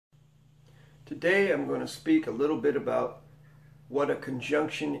Today I'm going to speak a little bit about what a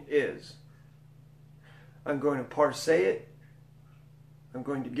conjunction is. I'm going to parse it. I'm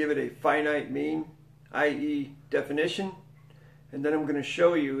going to give it a finite mean, i.e. definition, and then I'm going to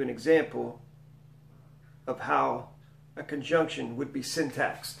show you an example of how a conjunction would be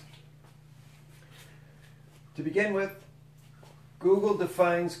syntaxed. To begin with, Google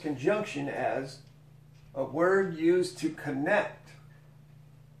defines conjunction as a word used to connect.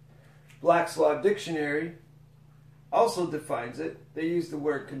 Black's Law Dictionary also defines it. They use the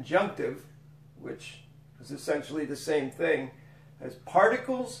word conjunctive, which is essentially the same thing, as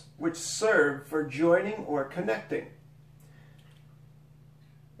particles which serve for joining or connecting.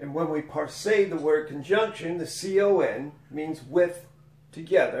 And when we parse the word conjunction, the C-O-N means with,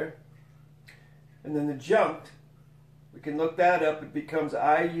 together. And then the junct, we can look that up, it becomes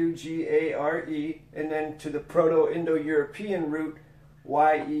I-U-G-A-R-E, and then to the Proto-Indo-European root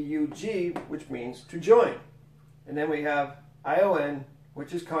Y-E-U-G, which means to join. And then we have I-O-N,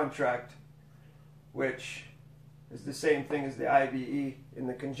 which is contract, which is the same thing as the I-V-E in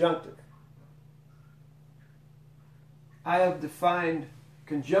the conjunctive. I have defined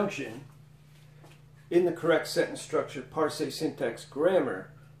conjunction in the correct sentence structure, parse syntax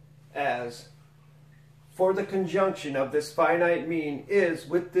grammar, as for the conjunction of this finite mean is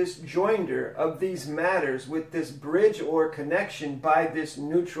with this joinder of these matters with this bridge or connection by this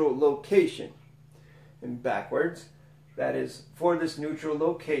neutral location. And backwards, that is, for this neutral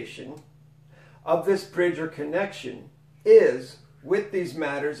location of this bridge or connection is with these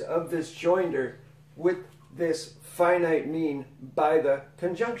matters of this joinder with this finite mean by the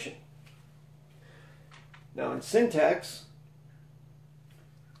conjunction. Now in syntax,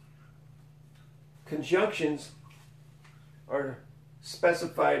 conjunctions are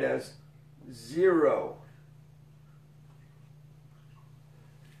specified as 0.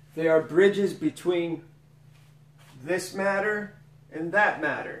 They are bridges between this matter and that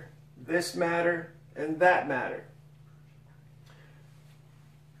matter, this matter and that matter.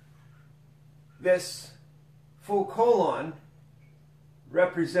 This full colon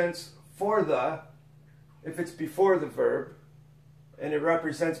represents for the if it's before the verb, and it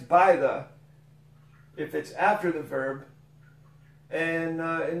represents by the if it's after the verb, and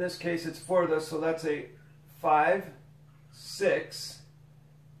in this case it's for the, so that's a 5, 6,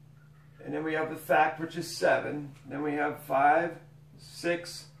 and then we have the fact, which is 7, then we have 5,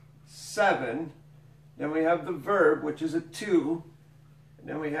 6, 7, then we have the verb, which is a 2, and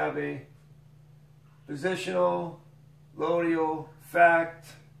then we have a positional, loadial, fact,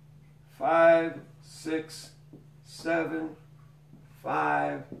 5, 6, 7,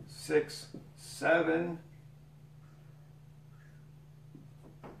 5, 6, 7,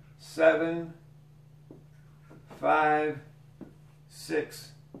 7, 5,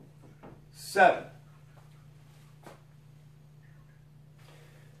 6, 7.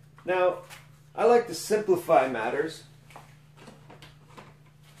 Now, I like to simplify matters.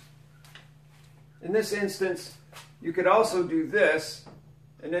 In this instance, you could also do this,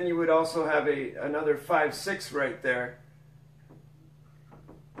 and then you would also have another 5, 6 right there.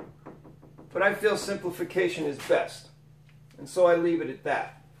 But I feel simplification is best, and so I leave it at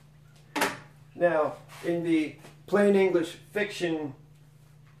that. Now, in the plain English fiction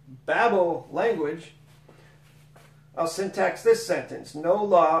babble language, I'll syntax this sentence: no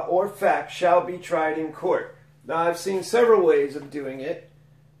law or fact shall be tried in court. Now, I've seen several ways of doing it.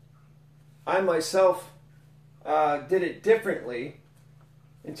 I myself did it differently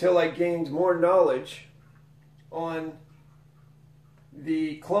until I gained more knowledge on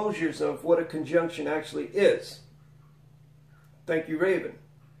the closures of what a conjunction actually is. Thank you, Raven.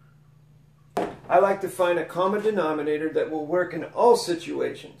 I like to find a common denominator that will work in all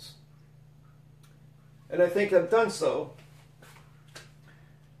situations. And I think I've done so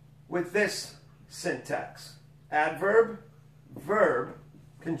with this syntax: adverb, verb,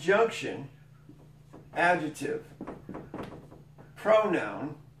 conjunction, adjective,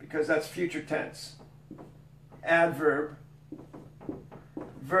 pronoun, because that's future tense, adverb,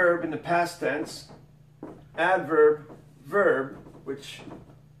 verb in the past tense, adverb, verb, which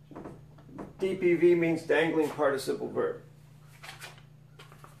DPV means dangling participle verb.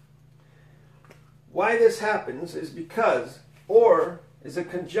 Why this happens is because or is a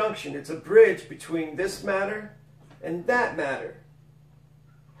conjunction. It's a bridge between this matter and that matter.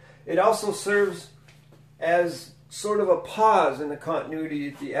 It also serves as sort of a pause in the continuity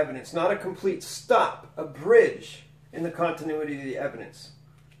of the evidence, not a complete stop, a bridge in the continuity of the evidence.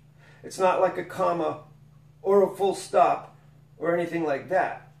 It's not like a comma or a full stop or anything like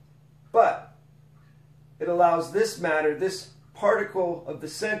that. But it allows this matter, this particle of the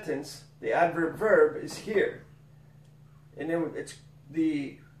sentence, the adverb verb, is here. And then it's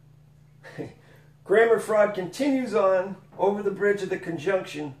the grammar fraud continues on over the bridge of the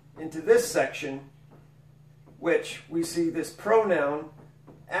conjunction into this section, which we see this pronoun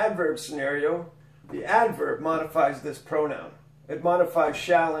adverb scenario. The adverb modifies this pronoun. It modifies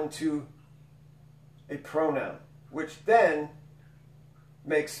shall into a pronoun, which then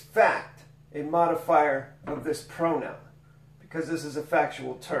makes fact a modifier of this pronoun, because this is a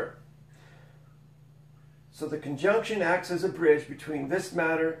factual term. So the conjunction acts as a bridge between this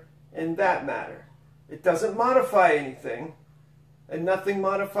matter and that matter. It doesn't modify anything, and nothing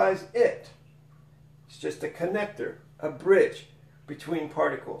modifies it. It's just a connector, a bridge between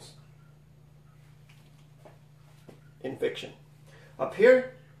particles in fiction. Up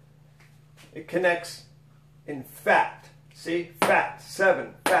here, it connects in fact. See? Fact,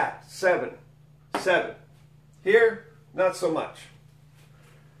 7, fact, 7, 7. Here, not so much.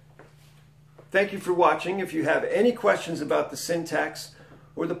 Thank you for watching. If you have any questions about the syntax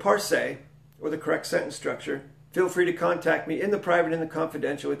or the parse or the correct sentence structure, feel free to contact me in the private and the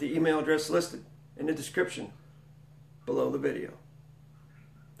confidential at the email address listed in the description below the video.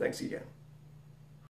 Thanks again.